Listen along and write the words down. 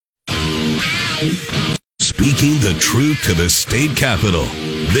Speaking the truth to the state capitol.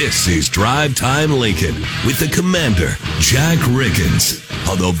 This is Drive Time Lincoln with the Commander, Jack Riggins,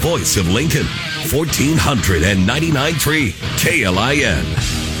 on the voice of Lincoln, 1499.3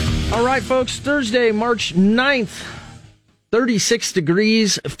 KLIN. All right, folks, Thursday, March 9th, 36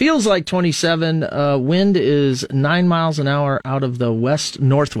 degrees, feels like 27. Wind is 9 miles an hour out of the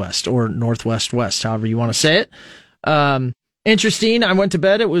west-northwest or northwest-west, however you want to say it. Interesting, I went to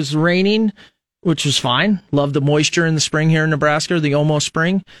bed, it was raining, which was fine. Love the moisture in the spring here in Nebraska, the almost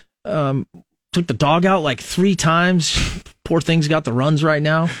spring. Took the dog out like 3 times. Poor thing's got the runs right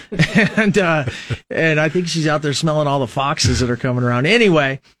now. And I think she's out there smelling all the foxes that are coming around.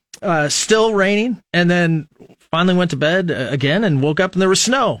 Anyway, still raining. And then finally went to bed again and woke up and there was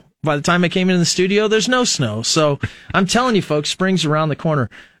snow. By the time I came into the studio, there's no snow. So I'm telling you, folks, spring's around the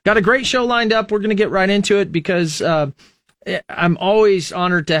corner. Got a great show lined up. We're going to get right into it because I'm always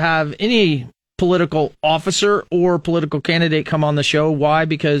honored to have any political officer or political candidate come on the show. Why?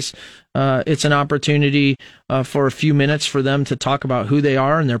 Because it's an opportunity for a few minutes for them to talk about who they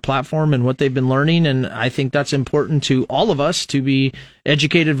are and their platform and what they've been learning. And I think that's important to all of us to be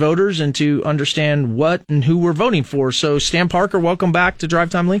educated voters and to understand what and who we're voting for. So Stan Parker, welcome back to Drive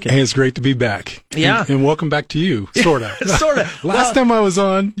Time Lincoln. Hey, it's great to be back. Yeah. And welcome back to you, sort of. Sort of. Last time I was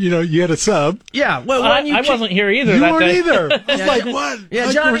on, you had a sub. Yeah. Well, I wasn't here either. You that weren't day. either. I was like, what? Yeah,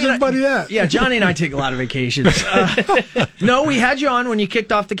 like, Johnny where's everybody at? Yeah, Johnny and I take a lot of vacations. No, we had you on when you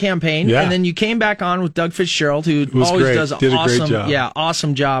kicked off the campaign, Yeah. and then you came back on with Doug Fitzgerald, who always great. does an Did a awesome, great job.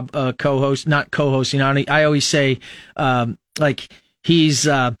 Awesome job not co-hosting. I always say, he's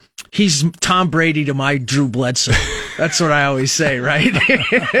Tom Brady to my Drew Bledsoe. That's what I always say, right?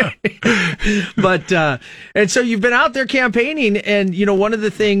 But and so you've been out there campaigning, and one of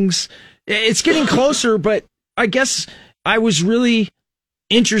the things, it's getting closer, but I guess I was really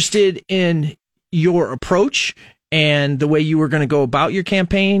interested in your approach and the way you were going to go about your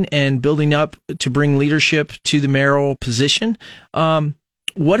campaign and building up to bring leadership to the mayoral position.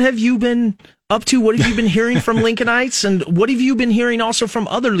 What have you been up to? What have you been hearing from Lincolnites? And what have you been hearing also from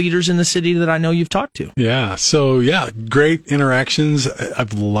other leaders in the city that I know you've talked to? Yeah. So, great interactions.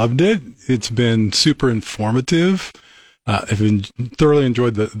 I've loved it. It's been super informative. I've thoroughly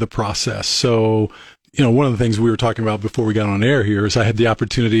enjoyed the process. So, one of the things we were talking about before we got on air here is I had the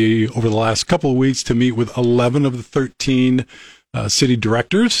opportunity over the last couple of weeks to meet with 11 of the 13 city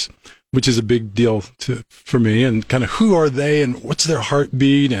directors, which is a big deal for me, and kind of who are they and what's their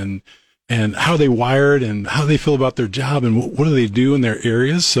heartbeat and how they wired and how they feel about their job and what do they do in their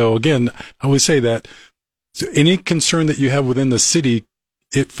areas. So again, I always say that any concern that you have within the city,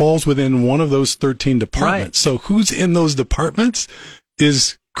 it falls within one of those 13 departments. Right. So who's in those departments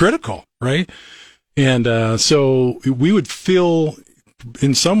is critical, right? And so we would feel,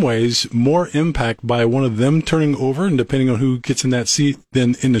 in some ways, more impact by one of them turning over, and depending on who gets in that seat,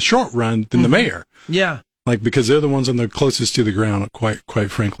 than in the short run, than the mayor. Yeah. Because they're the ones on the closest to the ground,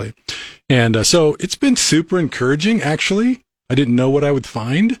 quite frankly. And so it's been super encouraging, actually. I didn't know what I would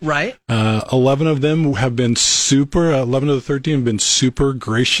find. Right. 11 of them have been 11 of the 13 have been super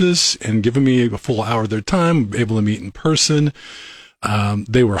gracious and given me a full hour of their time, able to meet in person.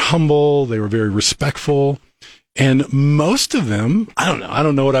 They were humble. They were very respectful. And most of them, I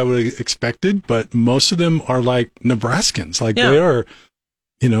don't know what I would have expected, but most of them are like Nebraskans. They are,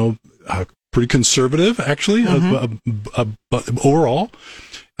 pretty conservative, actually, overall.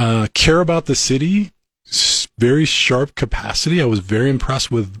 Care about the city, very sharp capacity. I was very impressed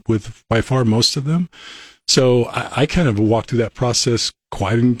with by far most of them. So I kind of walked through that process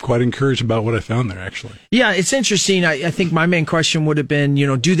quite encouraged about what I found there, actually. Yeah, it's interesting. I think my main question would have been,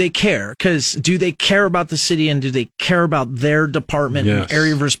 do they care? Because do they care about the city and do they care about their department and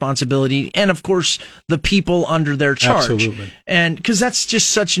area of responsibility? And, of course, the people under their charge. Absolutely. And because that's just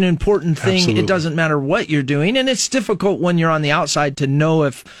such an important thing. Absolutely. It doesn't matter what you're doing. And it's difficult when you're on the outside to know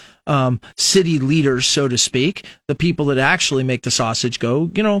if city leaders, so to speak, the people that actually make the sausage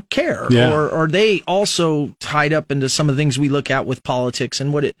go, care. Yeah. Or are they also tied up into some of the things we look at with politics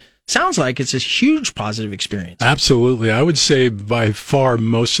and what it sounds like it's a huge positive experience? Absolutely. I would say by far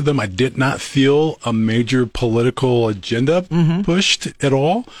most of them, I did not feel a major political agenda pushed at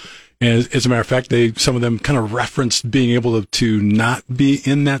all. And as a matter of fact, some of them kind of referenced being able to not be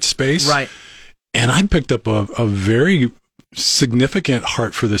in that space. Right. And I picked up a very significant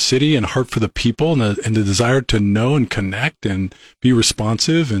heart for the city and heart for the people and the desire to know and connect and be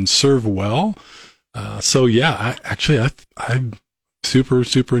responsive and serve well. I'm super,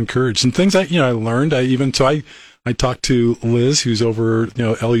 super encouraged. Some things I learned, I talked to Liz, who's over,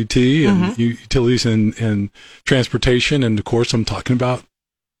 LUT and utilities and transportation. And of course, I'm talking about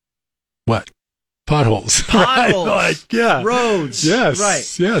what? potholes. Potholes. Right? Like, yeah. Roads. Yes.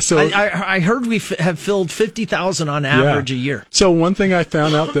 Right. Yeah. So I heard we have filled 50,000 on average a year. So one thing I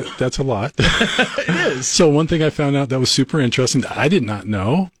found out that's a lot. It is. So one thing I found out that was super interesting that I did not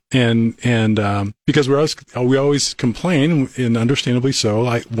know, and because we always complain, and understandably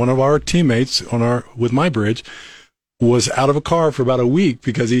so. One of our teammates with my bridge was out of a car for about a week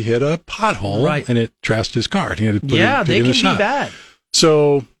because he hit a pothole, right, and it trashed his car. And he had to put they in can the shop. be bad.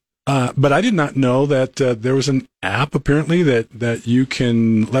 So, but I did not know that there was an app apparently that you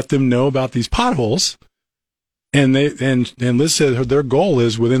can let them know about these potholes, and Liz said their goal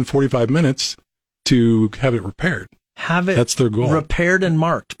is within 45 minutes to have it repaired. That's their goal. Repaired and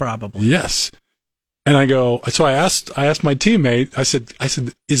marked, probably. Yes. And so I asked my teammate, I said,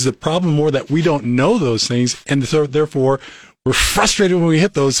 is the problem more that we don't know those things, and so therefore we're frustrated when we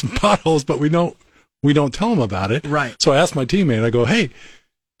hit those potholes, but we don't tell them about it. Right. So I asked my teammate, I go, hey,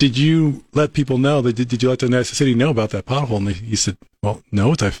 did you let people know that, did you let the city know about that pothole? And he said, well, no,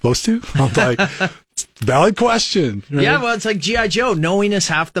 was I supposed to? I was like, valid question. Right? Yeah, well, it's like G.I. Joe, knowing is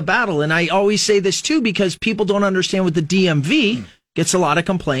half the battle. And I always say this too, because people don't understand with the DMV, gets a lot of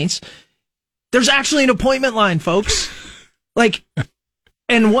complaints. There's actually an appointment line, folks. And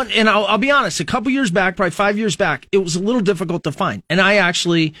I'll be honest, a couple years back, probably 5 years back, it was a little difficult to find. And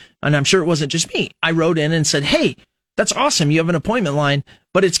and I'm sure it wasn't just me, I wrote in and said, hey, that's awesome. You have an appointment line,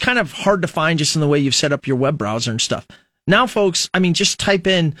 but it's kind of hard to find just in the way you've set up your web browser and stuff. Now, folks, just type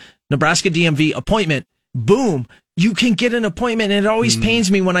in Nebraska DMV appointment, boom, you can get an appointment. And it always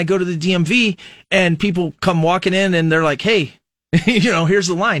pains me when I go to the DMV and people come walking in and they're like, hey, here's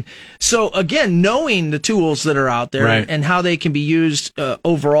the line. So again, knowing the tools that are out there, right, and how they can be used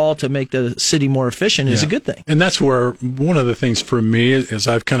overall to make the city more efficient is a good thing. And that's where one of the things for me is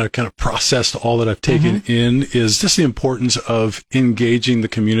I've kind of processed all that I've taken in is just the importance of engaging the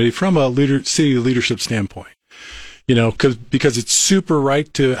community from a city leadership standpoint. Because it's super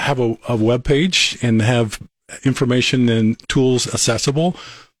right to have a web page and have information and tools accessible,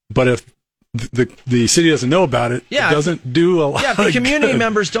 but if the city doesn't know about it, it doesn't do a lot. Yeah, if the community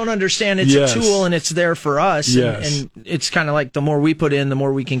members don't understand it's a tool and it's there for us, and it's kind of like the more we put in, the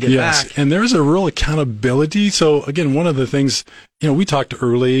more we can get back. And there's a real accountability. So again, one of the things, we talked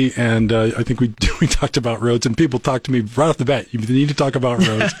early, and I think we talked about roads, and people talked to me right off the bat, you need to talk about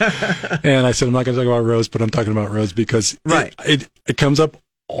roads. And I said, I'm not going to talk about roads, but I'm talking about roads because it comes up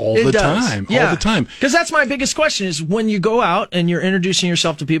all the time. Because that's my biggest question is when you go out and you're introducing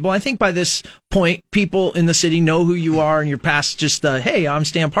yourself to people, I think by this point, people in the city know who you are and you're past just hey, I'm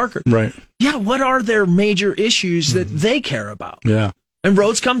Stan Parker. Right. Yeah, what are their major issues that they care about? Yeah. And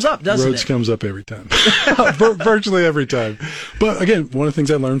roads comes up, doesn't it? Roads comes up every time. Virtually every time. But again, one of the things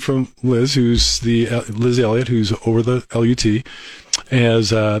I learned from Liz, Liz Elliott, who's over the LUT, is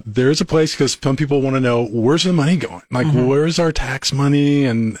there's a place, because some people want to know, where's the money going? Where's our tax money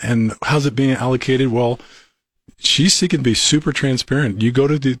and how's it being allocated? Well, she's seeking to be super transparent. You go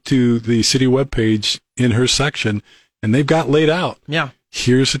to the city webpage in her section, and they've got laid out. Yeah.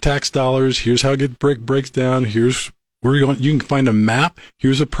 Here's the tax dollars. Here's how it breaks down. Here's where you're going. You can find a map.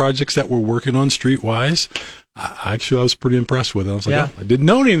 Here's the projects that we're working on streetwise. I was pretty impressed with it. I was like, I didn't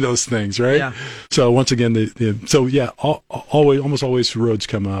know any of those things, right? Yeah. So once again, almost always roads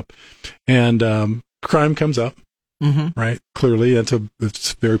come up, and crime comes up, right? Clearly, it's a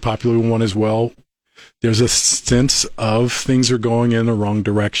very popular one as well. There's a sense of things are going in the wrong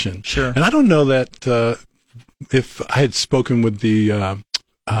direction. Sure. And I don't know that if I had spoken with the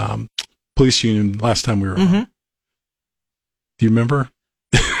police union last time we were on. Do you remember?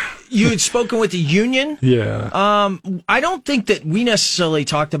 You had spoken with the union? Yeah. I don't think that we necessarily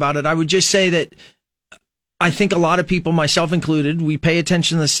talked about it. I would just say that I think a lot of people, myself included, we pay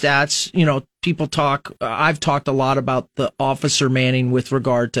attention to the stats. People talk. I've talked a lot about the officer manning with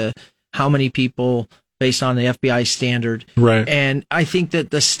regard to how many people based on the FBI standard. Right. And I think that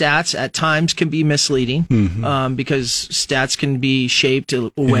the stats at times can be misleading because stats can be shaped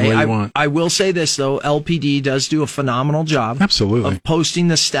away. I will say this, though. LPD does do a phenomenal job of posting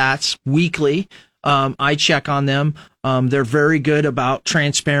the stats weekly. I check on them. They're very good about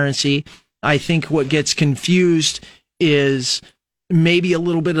transparency. I think what gets confused is maybe a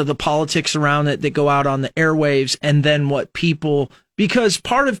little bit of the politics around it that go out on the airwaves, and then what people... Because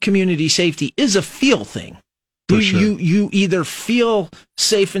part of community safety is a feel thing. You either feel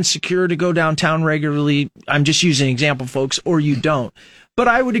safe and secure to go downtown regularly. I'm just using an example, folks, or you don't. But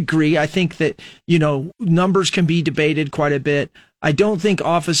I would agree. I think that, numbers can be debated quite a bit. I don't think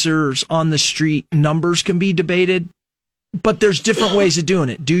officers on the street numbers can be debated, but there's different ways of doing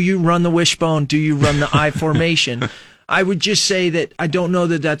it. Do you run the wishbone? Do you run the I formation? I would just say that I don't know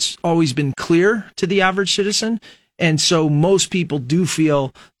that that's always been clear to the average citizen. And so most people do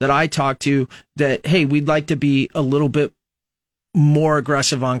feel that I talk to that, hey, we'd like to be a little bit more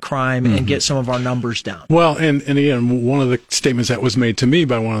aggressive on crime and get some of our numbers down. Well, and again, one of the statements that was made to me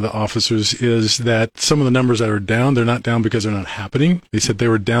by one of the officers is that some of the numbers that are down, they're not down because they're not happening. They said they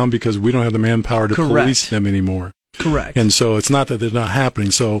were down because we don't have the manpower to police them anymore. Correct. And so it's not that they're not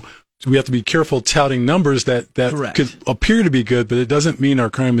happening. So we have to be careful touting numbers that could appear to be good, but it doesn't mean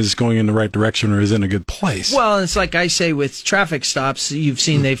our crime is going in the right direction or is in a good place. Well, it's like I say with traffic stops, you've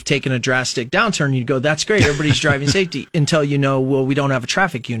seen they've taken a drastic downturn. You go, that's great. Everybody's driving safety until you know, well, we don't have a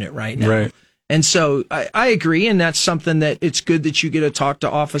traffic unit right now. Right. And so I agree. And that's something that it's good that you get to talk to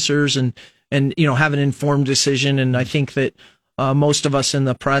officers and, have an informed decision. And I think that most of us in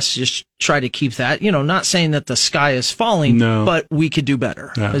the press just try to keep that, not saying that the sky is falling, but we could do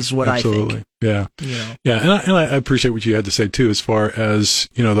better is what absolutely. I think. Yeah. Yeah. And I appreciate what you had to say too, as far as,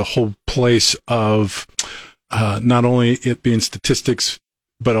 the whole place of not only it being statistics,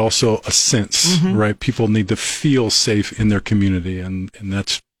 but also a sense, right? People need to feel safe in their community. And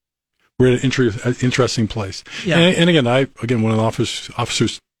we're at an interesting place. Yeah. And again, one of the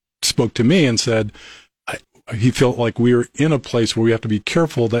officers spoke to me and said, he felt like we were in a place where we have to be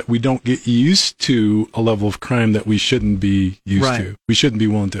careful that we don't get used to a level of crime that we shouldn't be used to. We shouldn't be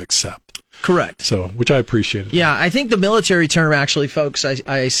willing to accept. Correct. So, which I appreciated. Yeah, I think the military term, actually, folks,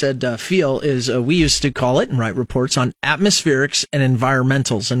 I said feel is, we used to call it and write reports on atmospherics and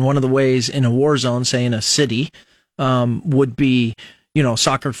environmentals. And one of the ways in a war zone, say in a city, would be,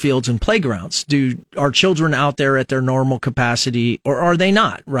 soccer fields and playgrounds. Are children out there at their normal capacity or are they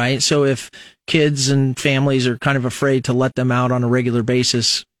not, right? So if kids and families are kind of afraid to let them out on a regular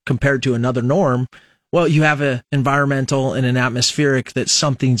basis compared to another norm, well, you have an environmental and an atmospheric that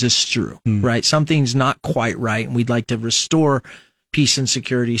something's askew, right? Something's not quite right. And we'd like to restore peace and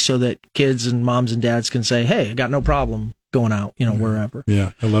security so that kids and moms and dads can say, hey, I got no problem going out, wherever.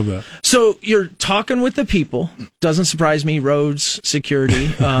 Yeah, I love that. So you're talking with the people. Doesn't surprise me. Roads,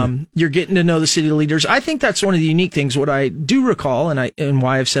 security. You're getting to know the city leaders. I think that's one of the unique things. What I do recall, and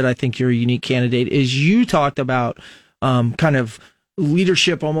why I've said I think you're a unique candidate, is you talked about kind of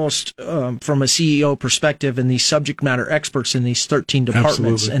leadership almost from a CEO perspective and these subject matter experts in these 13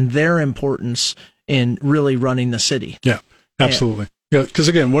 departments and their importance in really running the city. Yeah, absolutely. Yeah, because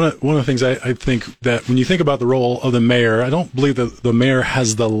again, one of the things I think that when you think about the role of the mayor, I don't believe that the mayor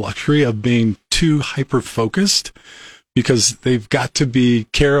has the luxury of being too hyper-focused, because they've got to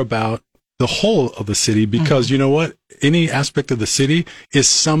care about the whole of the city, because you know what? Any aspect of the city is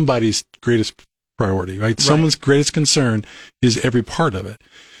somebody's greatest priority, right? Someone's greatest concern is every part of it.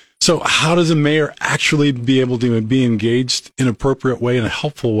 So how does a mayor actually be able to be engaged in an appropriate way, in a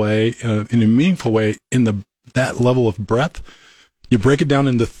helpful way, in a meaningful way, in that level of breadth? You break it down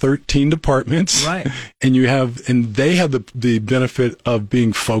into 13 departments, right? And they have the benefit of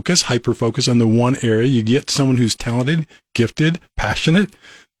being focused, hyper-focused on the one area. You get someone who's talented, gifted, passionate,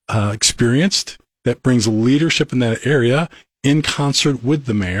 experienced, that brings leadership in that area in concert with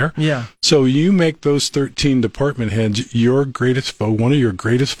the mayor. Yeah. So you make those 13 department heads one of your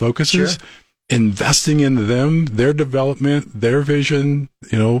greatest focuses, investing in them, their development, their vision,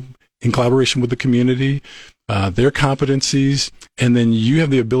 in collaboration with the community, their competencies, and then you have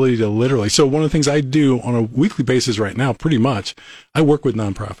the ability to literally. So one of the things I do on a weekly basis right now, pretty much, I work with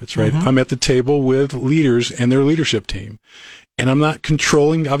nonprofits, right? I'm at the table with leaders and their leadership team. And I'm not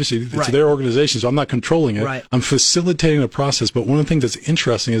controlling, obviously, it's their organization, so I'm not controlling it. Right. I'm facilitating the process. But one of the things that's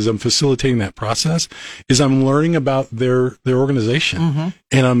interesting is I'm facilitating that process is I'm learning about their organization.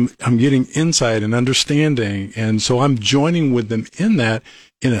 And I'm getting insight and understanding. And so I'm joining with them in that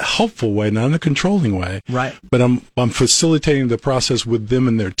in a helpful way, not in a controlling way. Right. But I'm facilitating the process with them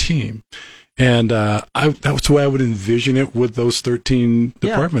and their team. And that's the way I would envision it with those 13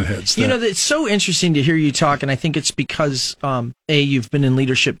 department heads. It's so interesting to hear you talk, and I think it's because, you've been in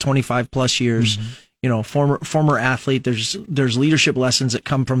leadership 25 plus years, former athlete. There's leadership lessons that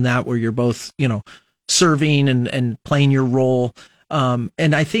come from that where you're both, serving and playing your role.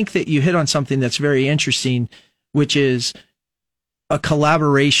 And I think that you hit on something that's very interesting, which is a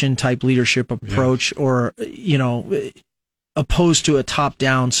collaboration type leadership approach or, opposed to a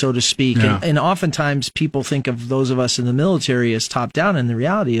top-down, so to speak. Yeah. And oftentimes people think of those of us in the military as top-down, and the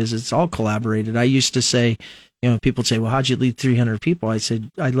reality is it's all collaborated. I used to say, people say, well, how'd you lead 300 people? I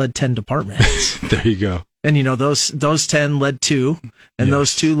said, I led 10 department heads. There you go. And, those 10 led 2, and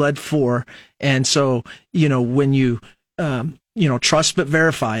those 2 led 4. And so, when you trust but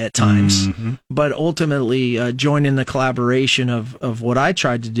verify at times, but ultimately join in the collaboration of what I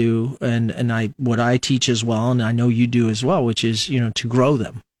tried to do and what I teach as well, and I know you do as well, which is to grow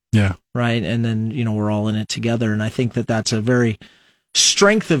them. Yeah. Right, and then we're all in it together, and I think that's a very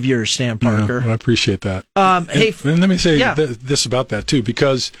strength of yours, Stan Parker. Yeah, I appreciate that. Hey, and let me say this about that too,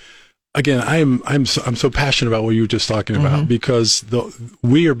 because again, I'm so passionate about what you were just talking about, because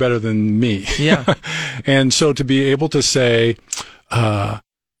we are better than me. Yeah. And so to be able to say, and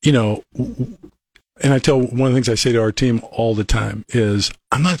I tell one of the things I say to our team all the time is,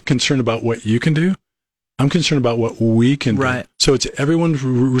 I'm not concerned about what you can do. I'm concerned about what we can do. Right. So it's everyone's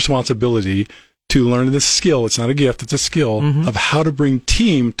responsibility to learn this skill. It's not a gift, it's a skill of how to bring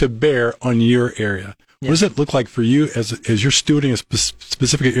team to bear on your area. What does it look like for you as you're stewarding a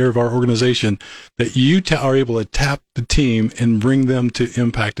specific area of our organization that you are able to tap the team and bring them to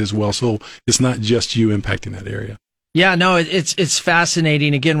impact as well? So it's not just you impacting that area. Yeah, no, it's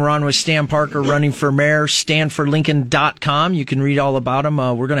fascinating. Again, we're on with Stan Parker, running for mayor, StanForLincoln.com. You can read all about him.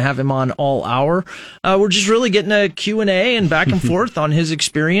 We're going to have him on all hour. We're just really getting a Q&A and back and forth on his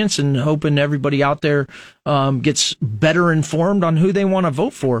experience and hoping everybody out there gets better informed on who they want to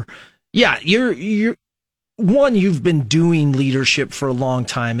vote for. Yeah, you've been doing leadership for a long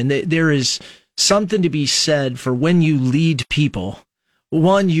time, and there is something to be said for when you lead people.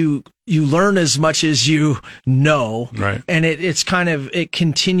 One, you learn as much as you know, right? And it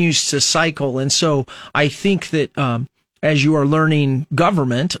continues to cycle. And so I think that as you are learning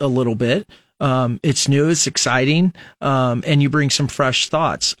government a little bit, it's new, it's exciting, and you bring some fresh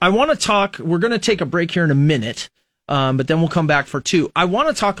thoughts. I want to talk. We're going to take a break here in a minute. But then we'll come back for two. I want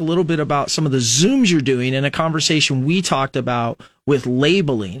to talk a little bit about some of the Zooms you're doing and a conversation we talked about with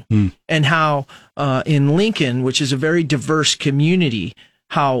labeling and how in Lincoln, which is a very diverse community,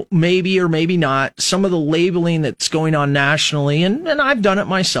 how maybe or maybe not some of the labeling that's going on nationally, and I've done it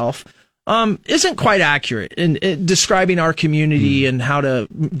myself, isn't quite accurate in describing our community and how to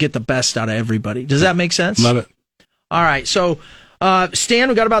get the best out of everybody. Does that make sense? Love it. All right. So, Stan,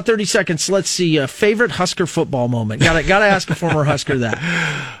 we got about 30 seconds. Let's see. Favorite Husker football moment. Got to ask a former Husker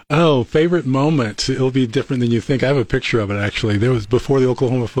that. Oh, favorite moment. It'll be different than you think. I have a picture of it, actually. There was before the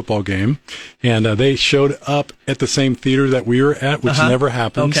Oklahoma football game, and they showed up at the same theater that we were at, which never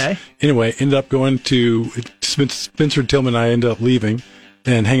happens. Okay. Anyway, ended up going to Spencer Tillman and I ended up leaving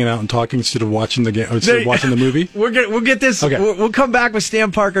and hanging out and talking instead of watching the game, or instead of watching the movie. We'll get this. Okay. We'll come back with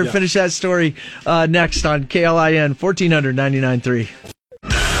Stan Parker and finish that story next on KLIN 1499.3.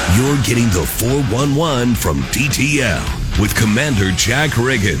 You're getting the 411 from DTL with Commander Jack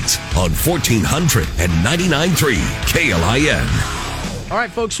Riggins on 1499.3 KLIN. All right,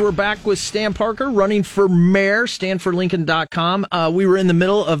 folks, we're back with Stan Parker, running for mayor, StanForLincoln.com. We were in the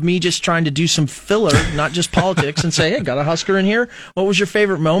middle of me just trying to do some filler, not just politics, and say, hey, got a Husker in here. What was your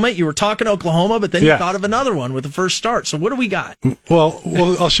favorite moment? You were talking Oklahoma, but then you thought of another one with the first start. So what do we got? Well,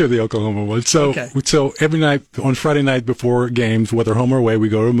 I'll share the Oklahoma one. So every night, on Friday night before games, whether home or away, we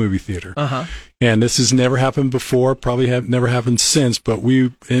go to a movie theater. And this has never happened before, probably never happened since, but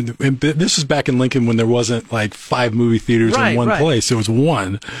and this was back in Lincoln when there wasn't like 5 movie theaters in one place. It was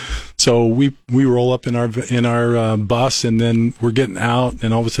one. So we roll up in our bus, and then we're getting out,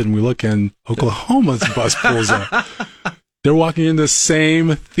 and all of a sudden we look, and Oklahoma's bus pulls up. They're walking in the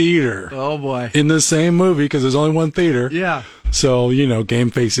same theater. Oh, boy. In the same movie, because there's only one theater. Yeah. So,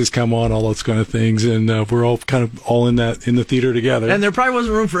 game faces come on, all those kind of things, and we're all kind of all in the theater together. And there probably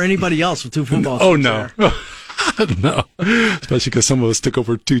wasn't room for anybody else with 2 football seats. Oh, no. No. Especially because some of us took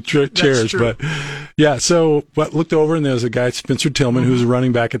over 2 chairs. But, yeah, but looked over, and there was a guy, Spencer Tillman, who was a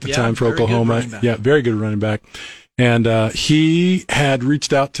running back at the time for Oklahoma. Yeah, very good running back. And he had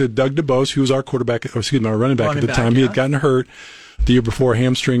reached out to Doug DeBose, who was our running back at the time. He had gotten hurt the year before,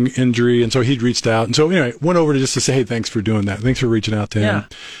 hamstring injury, and so he'd reached out. And so anyway, went over just to say, hey, thanks for doing that. Thanks for reaching out to him.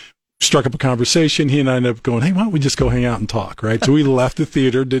 Struck up a conversation. He and I ended up going, hey, why don't we just go hang out and talk, right? So we left the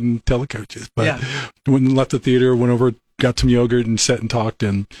theater, didn't tell the coaches, but went and left the theater, went over, got some yogurt and sat and talked,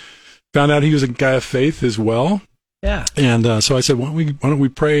 and found out he was a guy of faith as well. Yeah. And so I said, why don't we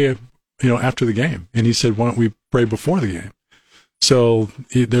pray, after the game? And he said, why don't we pray before the game? So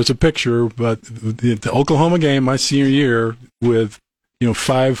there's a picture, but the Oklahoma game, my senior year, with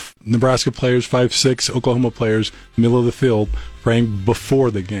 5 Nebraska players, 5-6 Oklahoma players, middle of the field, praying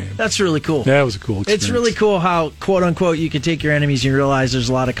before the game. That's really cool. Yeah, it was a cool experience. It's really cool how, quote unquote, you can take your enemies and you realize there's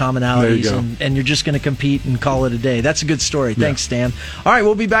a lot of commonalities, and you're just going to compete and call it a day. That's a good story. Thanks, Stan. All right,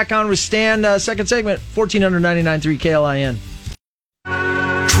 we'll be back on with Stan. Second segment, 1499.3 KLIN.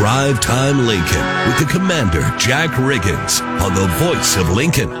 Drive Time Lincoln with the Commander Jack Riggins on the voice of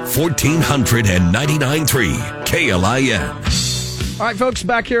Lincoln, 1499.3 KLIN. All right, folks,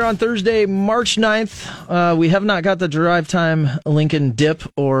 back here on Thursday, March 9th. We have not got the drive time Lincoln dip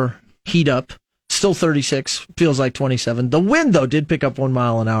or heat up. Still 36, feels like 27. The wind, though, did pick up 1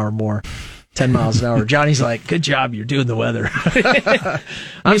 mile an hour more. 10 miles an hour. Johnny's like, good job, you're doing the weather.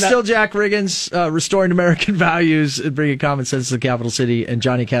 I'm still Jack Riggins, restoring American values and bringing common sense to the capital city, and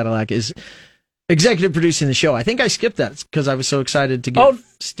Johnny Cadillac is executive producing the show. I think I skipped that because I was so excited to give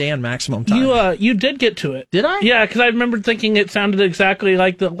Stan maximum time. You did get to it. Did I? Yeah, because I remember thinking it sounded exactly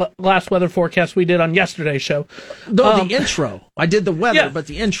like the last weather forecast we did on yesterday's show. The intro. I did the weather, but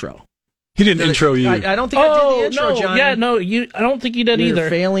the intro. He didn't intro you. I don't think I did the intro, Johnny. Yeah, no, I don't think you did either. You're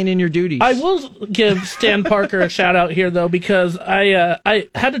failing in your duties. I will give Stan Parker a shout out here, though, because I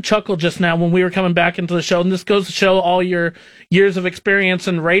had to chuckle just now when we were coming back into the show, and this goes to show all your years of experience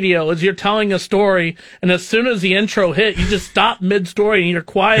in radio, is you're telling a story, and as soon as the intro hit, you just stop mid-story, and you're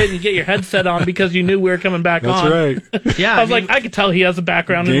quiet, and you get your headset on because you knew we were coming back on. That's right. Yeah, I was like, I could tell he has a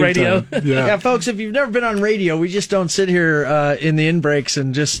background in radio. Yeah, folks, if you've never been on radio, we just don't sit here in the in-breaks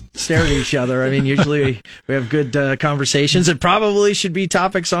and just stare at each other. I mean, usually we have good conversations. It probably should be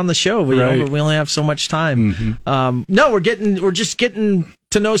topics on the show. We only have so much time. Mm-hmm. No, we're just getting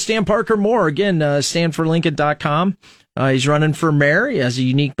to know Stan Parker more. Again, StanForLincoln.com. He's running for mayor. He has a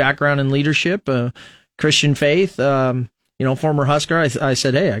unique background in leadership, Christian faith. Former Husker. I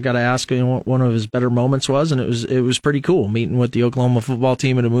said, hey, I got to ask what one of his better moments was, and it was pretty cool meeting with the Oklahoma football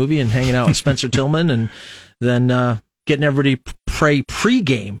team at a movie and hanging out with Spencer Tillman, and then getting everybody pray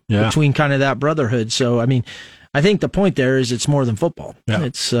pregame between kind of that brotherhood. So, I mean, I think the point there is it's more than football. Yeah.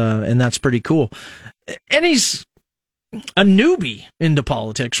 It's and that's pretty cool. And he's a newbie into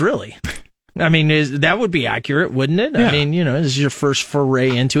politics, really. I mean, that would be accurate, wouldn't it? Yeah. I mean, this is your first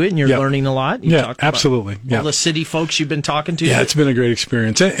foray into it, and you're learning a lot. You talk absolutely. About all the city folks you've been talking to. Yeah, it's been a great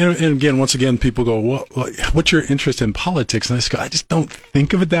experience. And again, once again, people go, well, what's your interest in politics? And I just go, I just don't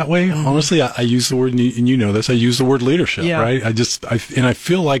think of it that way. Mm-hmm. Honestly, I use the word, and you know this, I use the word leadership, right? I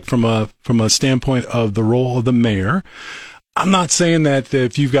feel like from a standpoint of the role of the mayor, I'm not saying that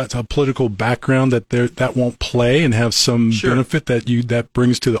if you've got a political background that won't play and have some benefit that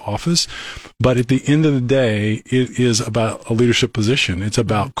brings to the office, but at the end of the day, it is about a leadership position. It's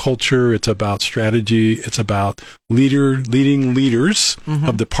about culture. It's about strategy. It's about leading leaders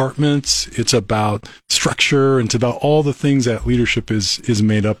of departments. It's about structure. And it's about all the things that leadership is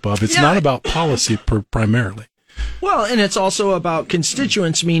made up of. It's not about policy primarily. Well, and it's also about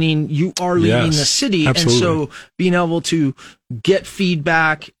constituents, meaning you are leading the city. Absolutely. And so being able to get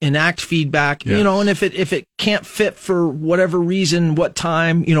feedback, enact feedback, and if it can't fit for whatever reason, what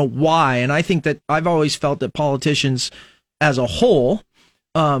time, why. And I think that I've always felt that politicians as a whole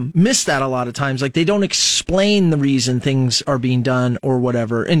miss that a lot of times. Like, they don't explain the reason things are being done or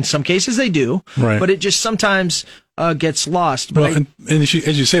whatever. In some cases they do, but it just sometimes gets lost. But and as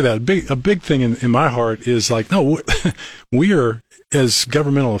you say that, a big thing in my heart is like, no, we are, as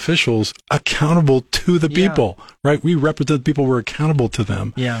governmental officials, accountable to the people, right? We represent the people. We're accountable to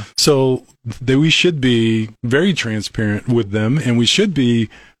them. Yeah. So we should be very transparent with them, and we should be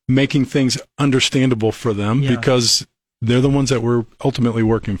making things understandable for them because they're the ones that we're ultimately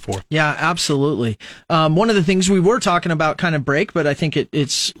working for. Yeah, absolutely. One of the things we were talking about kind of break, but I think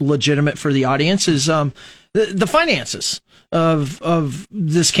it's legitimate for the audience, is the finances of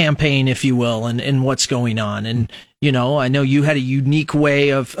this campaign, if you will, and what's going on. And, I know you had a unique way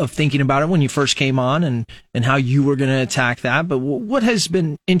of thinking about it when you first came on and how you were going to attack that. But what has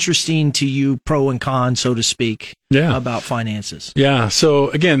been interesting to you, pro and con, so to speak, about finances? Yeah.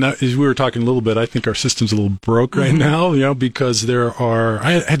 So again, as we were talking a little bit, I think our system's a little broke right now, because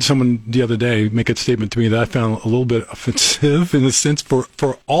I had someone the other day make a statement to me that I found a little bit offensive in the sense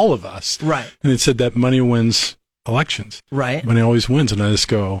for all of us. Right. And it said that money wins elections. Right. Money always wins. And I just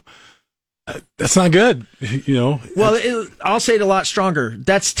go, that's not good, Well, I'll say it a lot stronger.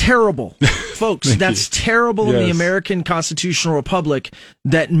 That's terrible, folks. That's terrible in the American constitutional republic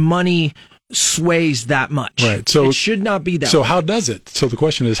that money sways that much. Right. So it should not be that. So how does it? So the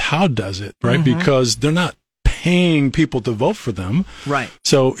question is, how does it? Right. Because they're not paying people to vote for them. Right.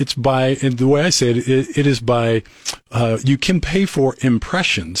 So it's and the way I say it is by, you can pay for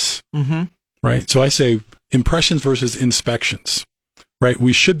impressions. Right. So I say impressions versus inspections. Right,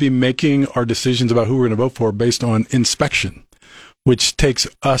 we should be making our decisions about who we're going to vote for based on inspection, which takes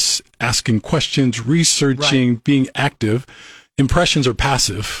us asking questions, researching, being active. Impressions are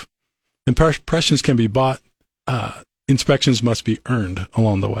passive. Impressions can be bought. Inspections must be earned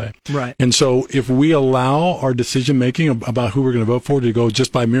along the way. Right. And so if we allow our decision making about who we're going to vote for to go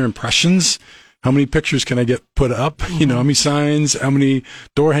just by mere impressions, how many pictures can I get put up? How many signs? How many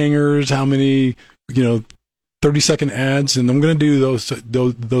door hangers? How many, 30-second ads, and I'm going to do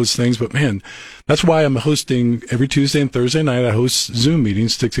those things. But man, that's why I'm hosting every Tuesday and Thursday night. I host Zoom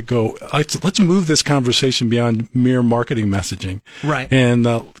meetings to go. Let's move this conversation beyond mere marketing messaging, Right? And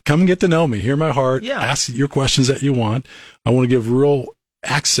come and get to know me. Hear my heart. Yeah. Ask your questions that you want. I want to give real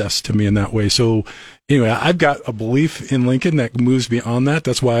access to me in that way. So anyway, I've got a belief in Lincoln that moves beyond that.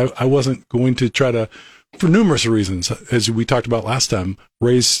 That's why I wasn't going to try to, for numerous reasons, as we talked about last time,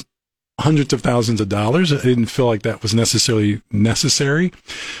 raise hundreds of thousands of dollars. I didn't feel like that was necessarily necessary.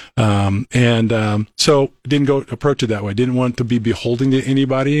 So didn't go approach it that way. Didn't want to be beholden to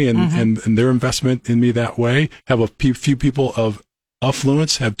anybody and their investment in me that way. Have a few people of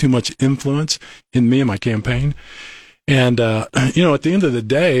affluence, have too much influence in me and my campaign. And, at the end of the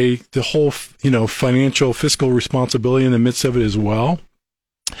day, the whole, financial, fiscal responsibility in the midst of it as well.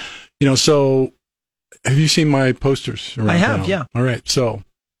 So have you seen my posters around I have, town? yeah. All right. So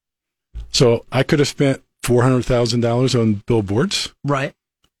I could have spent $400,000 on billboards, Right.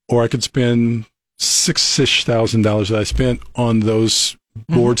 or I could spend $6,000 that I spent on those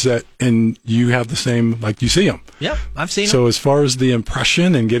boards and you have the same, like you see them. Yeah, I've seen So as far as the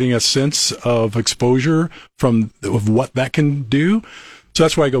impression and getting a sense of exposure of what that can do, so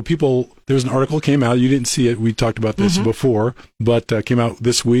that's why I go, there's an article came out, you didn't see it, we talked about this before, but came out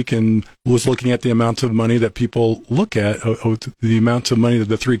this week and was looking at the amounts of money that people look at, the amounts of money that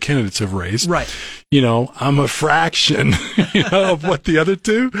the three candidates have raised. Right. I'm a fraction of what the other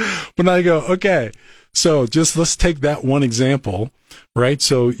two, but I go, okay, so just let's take that one example, right?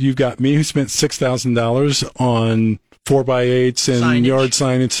 So you've got me who spent $6,000 on 4x8s and Signage. yard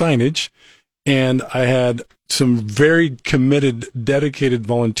signage, and I had some very committed, dedicated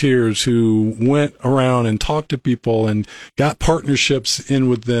volunteers who went around and talked to people and got partnerships in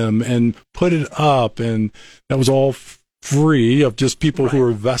with them and put it up, and that was all free of just people who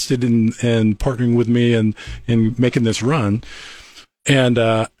were vested in partnering with me and making this run. And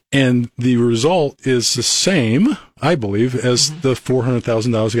the result is the same, I believe, as the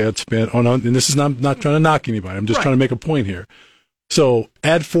 $400,000 I had spent on, and this is not trying to knock anybody. I'm just trying to make a point here. So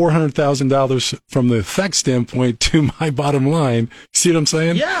add $400,000 from the effect standpoint to my bottom line. See what I'm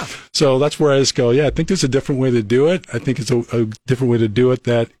saying? Yeah. So that's where I just go, I think there's a different way to do it. I think it's a different way to do it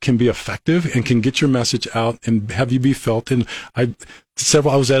that can be effective and can get your message out and have you be felt. And I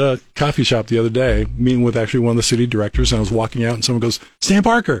was at a coffee shop the other day, meeting with actually one of the city directors, and I was walking out and someone goes, Stan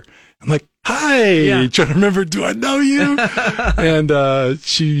Parker. I'm like, hi, trying to remember, do I know you? And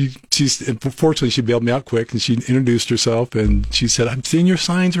fortunately, she bailed me out quick, and she introduced herself, and she said, I've seen your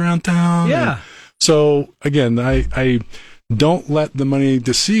signs around town. Yeah. And so, again, I don't let the money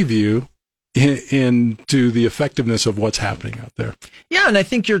deceive you into the effectiveness of what's happening out there. Yeah, and I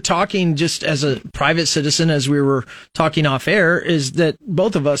think you're talking just as a private citizen, as we were talking off air, is that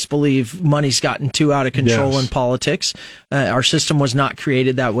both of us believe money's gotten too out of control in politics. Our system was not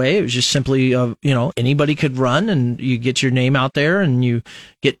created that way. It was just simply, anybody could run, and you get your name out there, and you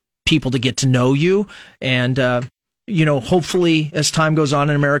get people to get to know you, and hopefully as time goes on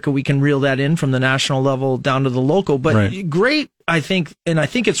in America, we can reel that in from the national level down to the local. But great, I think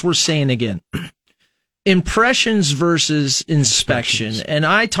it's worth saying again, impressions versus inspection. And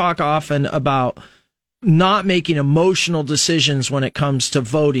I talk often about not making emotional decisions when it comes to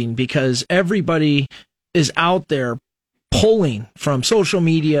voting, because everybody is out there pulling from social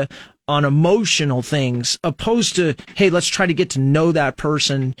media on emotional things, opposed to, hey, let's try to get to know that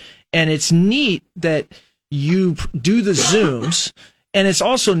person. And it's neat that you do the Zooms. And it's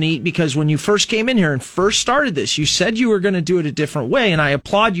also neat because when you first came in here and first started this, you said you were going to do it a different way. And I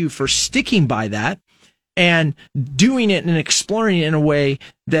applaud you for sticking by that and doing it and exploring it in a way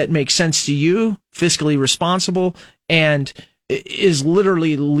that makes sense to you, fiscally responsible, and is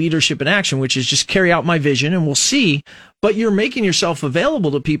literally leadership in action, which is just carry out my vision and we'll see. But you're making yourself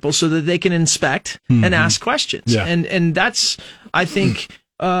available to people so that they can inspect and ask questions. Yeah. And that's, I think,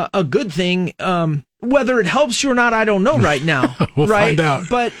 a good thing. Whether it helps you or not, I don't know right now. We'll right? find out.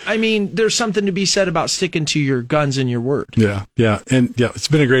 But I mean, there's something to be said about sticking to your guns and your word. Yeah. And it's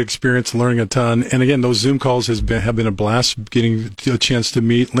been a great experience, learning a ton. And again, those Zoom calls have been a blast, getting a chance to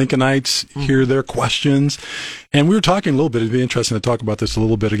meet Lincolnites, hear their questions. And we were talking a little bit, it'd be interesting to talk about this a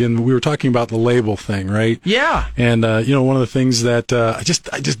little bit again. We were talking about the label thing, right? Yeah. And, one of the things that, I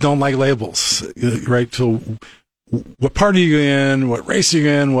just don't like labels, right? So, what party are you in, what race are you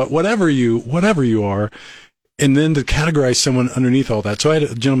in, whatever you are, and then to categorize someone underneath all that. So I had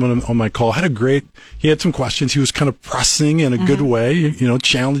a gentleman on my call, he had some questions. He was kind of pressing in a good way,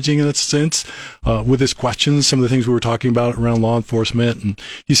 challenging in a sense, with his questions, some of the things we were talking about around law enforcement. And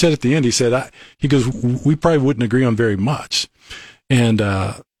he said at the end, he goes, we probably wouldn't agree on very much. And,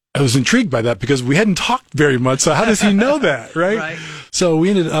 I I was intrigued by that because we hadn't talked very much. So how does he know that, right? Right. So we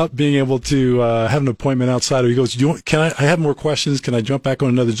ended up being able to have an appointment outside. He goes, I have more questions. Can I jump back on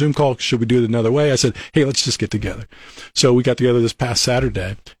another Zoom call? Should we do it another way? I said, hey, let's just get together. So we got together this past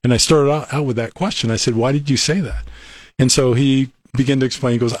Saturday, and I started out with that question. I said, why did you say that? And so he began to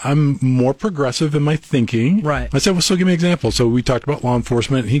explain. He goes, I'm more progressive in my thinking. Right. I said, well, so give me an example. So we talked about law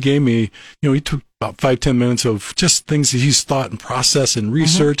enforcement. And he gave me, he took about 5-10 minutes of just things that he's thought and processed and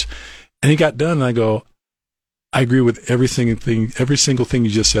researched. And he got done, and I go, I agree with every single thing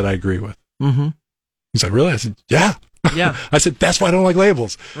you just said. I agree with. Mm-hmm. He's like, really? I said, yeah. Yeah. I said, that's why I don't like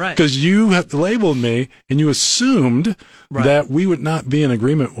labels. Right. Because you have labeled me, and you assumed that we would not be in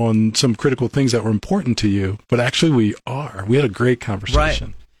agreement on some critical things that were important to you, but actually we are. We had a great conversation.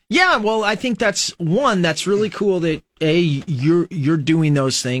 Right. Yeah, well, I think that's really cool that you're doing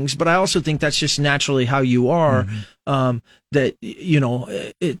those things, but I also think that's just naturally how you are. That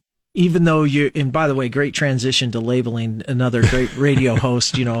even though and by the way, great transition to labeling, another great radio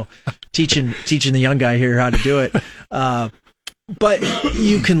host, teaching the young guy here how to do it. But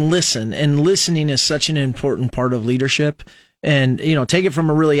you can listen, and listening is such an important part of leadership. And, take it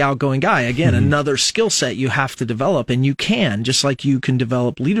from a really outgoing guy. Again, another skill set you have to develop, and you can, just like you can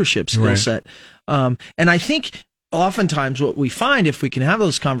develop leadership skill set. And I think oftentimes what we find, if we can have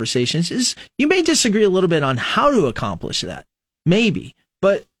those conversations, is you may disagree a little bit on how to accomplish that. Maybe.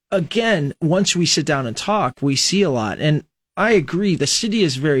 But again, once we sit down and talk, we see a lot. And I agree, the city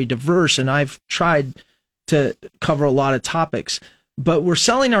is very diverse, and I've tried to cover a lot of topics. But we're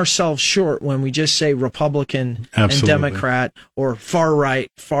selling ourselves short when we just say Republican and Democrat or far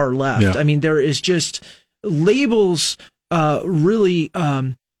right, far left. Yeah. I mean, there is just labels really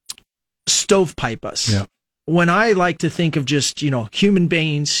stovepipe us. Yeah. When I like to think of just, human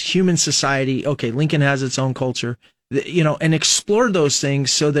beings, human society, okay, Lincoln has its own culture, and explore those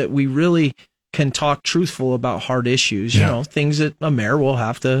things so that we really can talk truthful about hard issues, things that a mayor will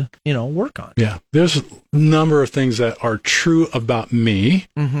have to, work on. Yeah. There's a number of things that are true about me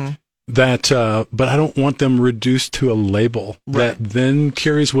that, but I don't want them reduced to a label that then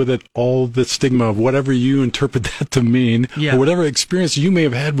carries with it all the stigma of whatever you interpret that to mean, or whatever experience you may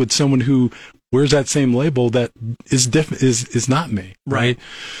have had with someone who wears that same label that is different, is not me. Right.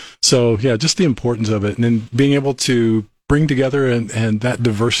 So yeah, just the importance of it, and then being able to bring together and that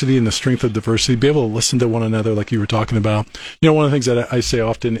diversity and the strength of diversity, be able to listen to one another like you were talking about. One of the things that I say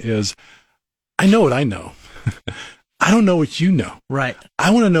often is, I know what I know. I don't know what you know. Right.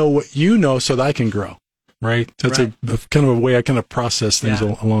 I want to know what you know so that I can grow. Right. That's a kind of a way I kind of process things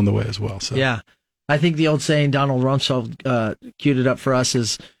along the way as well. So yeah, I think the old saying Donald Rumsfeld queued it up for us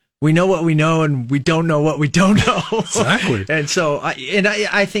is, we know what we know, and we don't know what we don't know. Exactly. And so,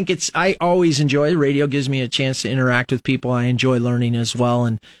 I think I always enjoy radio. Gives me a chance to interact with people. I enjoy learning as well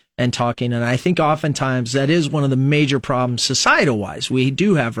and talking. And I think oftentimes that is one of the major problems societal wise we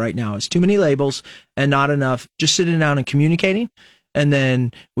do have right now is too many labels and not enough just sitting down and communicating. And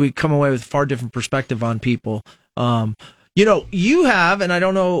then we come away with a far different perspective on people. You have, and I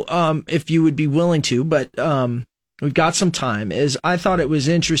don't know if you would be willing to, but we've got some time. I thought it was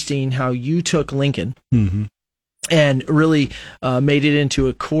interesting how you took Lincoln and really made it into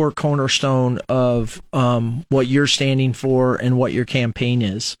a core cornerstone of what you're standing for and what your campaign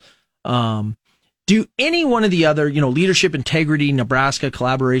is. Do any one of the other, leadership, integrity, Nebraska,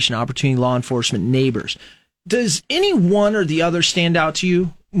 collaboration, opportunity, law enforcement, neighbors, does any one or the other stand out to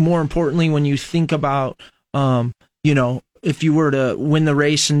you more importantly when you think about, if you were to win the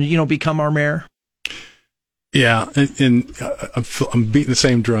race and, become our mayor? Yeah, and I'm beating the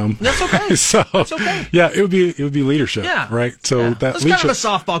same drum. That's okay. So, that's okay. Yeah, it would be leadership. Yeah, right. So that was kind of a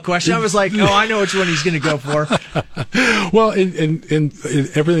softball question. I was like, I know which one he's going to go for. Well, in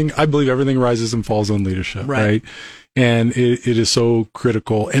everything, I believe everything rises and falls on leadership, right? And it is so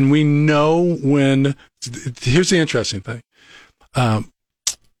critical. And we know when. Here's the interesting thing.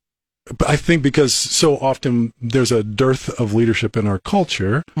 But I think because so often there's a dearth of leadership in our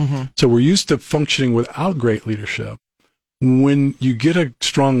culture, so we're used to functioning without great leadership. When you get a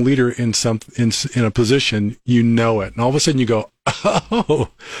strong leader in a position, and all of a sudden you go,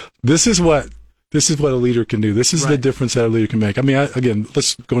 oh, this is what a leader can do. This is the difference that a leader can make. I mean, again,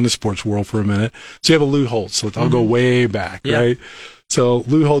 let's go in the sports world for a minute. So you have a Lou Holtz. So I'll go way back, right? So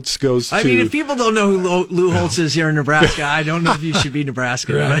Lou Holtz goes to... I mean, if people don't know who Lou Holtz is here in Nebraska, I don't know if you should be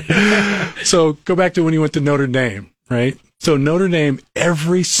Nebraska. Right? So go back to when he went to Notre Dame, right? So Notre Dame,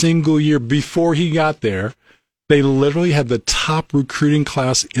 every single year before he got there, they literally had the top recruiting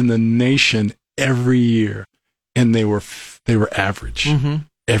class in the nation every year. And they were average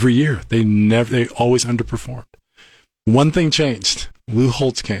every year. They always underperformed. One thing changed Lou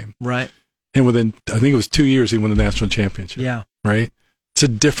Holtz came. Right. And within, I think it was 2 years, he won the national championship. Yeah. Right? It's a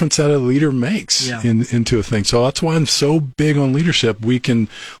difference that a leader makes into a thing. So that's why I'm so big on leadership. We can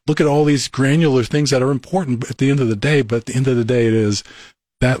look at all these granular things that are important at the end of the day, but at the end of the day, it is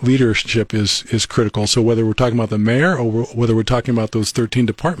that leadership is critical. So whether we're talking about the mayor or whether we're talking about those 13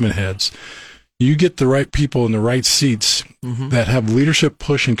 department heads, you get the right people in the right seats that have leadership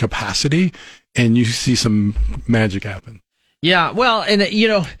push and capacity, and you see some magic happen. Yeah. Well, and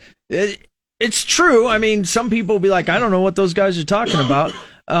it's true. I mean, some people will be like, I don't know what those guys are talking about.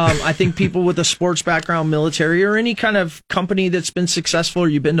 I think people with a sports background, military, or any kind of company that's been successful, or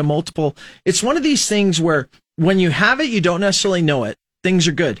you've been to multiple, it's one of these things where when you have it, you don't necessarily know it. Things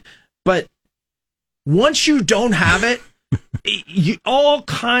are good. But once you don't have it, all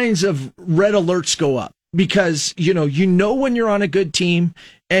kinds of red alerts go up because, you know when you're on a good team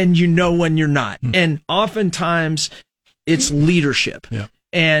and you know when you're not. And oftentimes it's leadership. Yeah.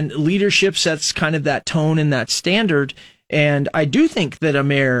 And leadership sets kind of that tone and that standard. And I do think that a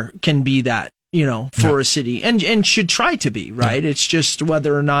mayor can be that, for a city and should try to be, right? Yeah. It's just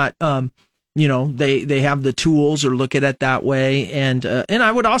whether or not, they have the tools or look at it that way. And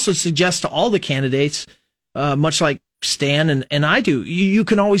I would also suggest to all the candidates, much like Stan and I do, you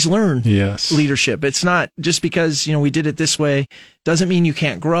can always learn leadership. It's not just because, we did it this way doesn't mean you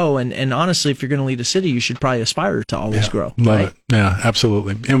can't grow. And honestly, if you're going to lead a city, you should probably aspire to always grow. Love it. Yeah,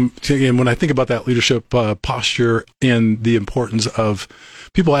 absolutely. And when I think about that leadership posture and the importance of,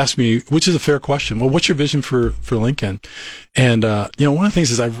 people ask me, which is a fair question, well, what's your vision for Lincoln? And, one of the things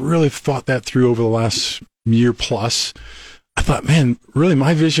is I've really thought that through over the last year plus. I thought, man, really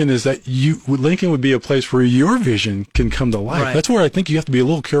my vision is that Lincoln would be a place where your vision can come to life. Right. That's where I think you have to be a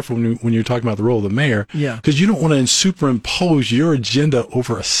little careful when you're talking about the role of the mayor. Yeah. Because you don't want to superimpose your agenda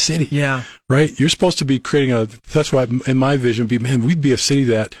over a city. Yeah. Right? You're supposed to be creating that's why in my vision, we'd be a city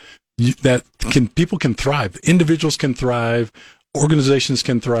that people can thrive. Individuals can thrive. Organizations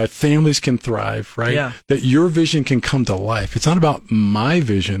can thrive, families can thrive, right? Yeah. That your vision can come to life. It's not about my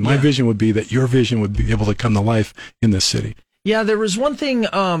vision. My vision would be that your vision would be able to come to life in this city. Yeah, there was one thing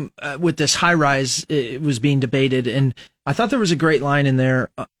with this high rise, it was being debated, and I thought there was a great line in there.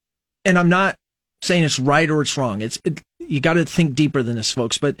 And I'm not saying it's right or it's wrong. You got to think deeper than this,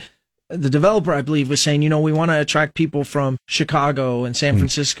 folks. But the developer, I believe, was saying, we want to attract people from Chicago and San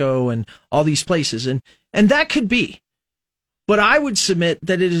Francisco and all these places, and that could be. But I would submit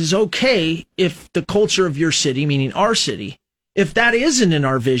that it is okay if the culture of your city, meaning our city, if that isn't in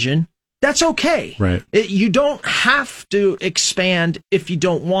our vision, that's okay. Right. You don't have to expand if you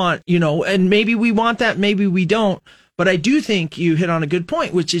don't want, and maybe we want that, maybe we don't. But I do think you hit on a good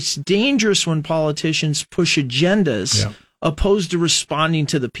point, which is dangerous when politicians push agendas opposed to responding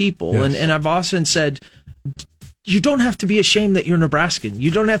to the people. Yes. And I've often said, you don't have to be ashamed that you're Nebraskan.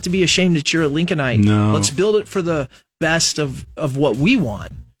 You don't have to be ashamed that you're a Lincolnite. No. Let's build it for the best of what we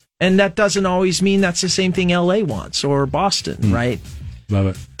want. And that doesn't always mean that's the same thing LA wants or Boston, right? Love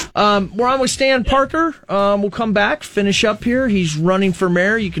it. We're on with Stan Parker. We'll come back, finish up here. He's running for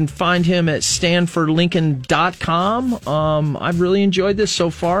mayor. You can find him at stanfordlincoln.com. I've really enjoyed this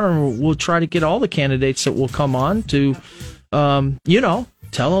so far, and we'll try to get all the candidates that will come on to,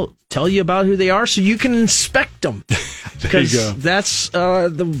 tell you about who they are so you can inspect them. Because that's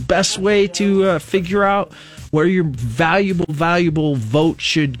the best way to figure out where your valuable vote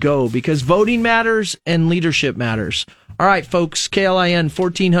should go, because voting matters and leadership matters. All right, folks, KLIN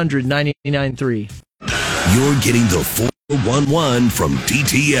 1400 99.3. You're getting the 411 from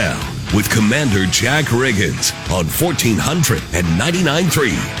DTL with Commander Jack Riggins on 1400 and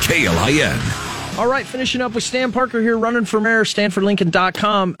 99.3 KLIN. All right, finishing up with Stan Parker here, running for mayor,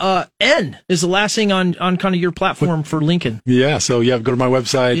 StanfordLincoln.com. N is the last thing on kind of your platform for Lincoln. Yeah, so go to my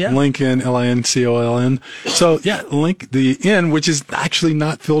website, Lincoln, LINCOLN. So link the N, which is actually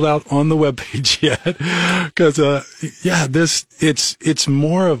not filled out on the webpage yet, because it's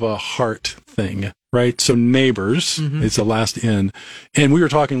more of a heart thing. Right. So neighbors, it's the last N. And we were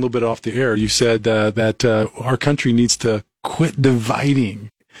talking a little bit off the air. You said that our country needs to quit dividing.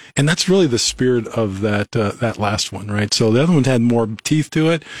 And that's really the spirit of that last one, right? So the other one had more teeth to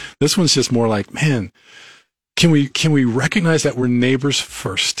it. This one's just more like, man, can we recognize that we're neighbors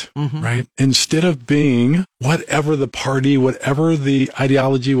first, right? Instead of being whatever the party, whatever the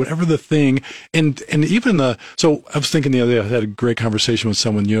ideology, whatever the thing, and even so I was thinking the other day, I had a great conversation with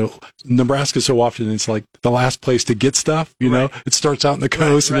someone, Nebraska so often it's like the last place to get stuff, know, it starts out in the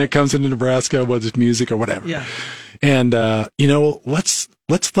coast and it comes into Nebraska, whether it's music or whatever. Yeah. And, let's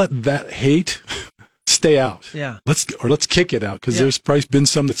let that hate stay out. Yeah. Let's kick it out, because there's probably been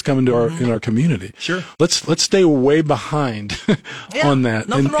some that's come into in our community. Sure. Let's stay way behind on that.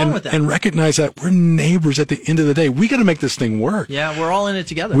 Nothing wrong with that. And recognize that we're neighbors at the end of the day. We got to make this thing work. Yeah, we're all in it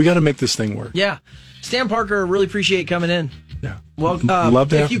together. We got to make this thing work. Yeah. Stan Parker, really appreciate coming in. Yeah. Well, love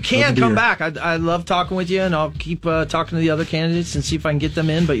to if you can come back, I love talking with you, and I'll keep talking to the other candidates and see if I can get them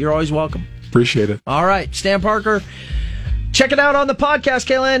in, but you're always welcome. Appreciate it. All right, Stan Parker. Check it out on the podcast,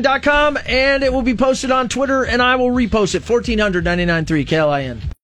 KLIN.com, and it will be posted on Twitter, and I will repost it, 1499.3 KLIN.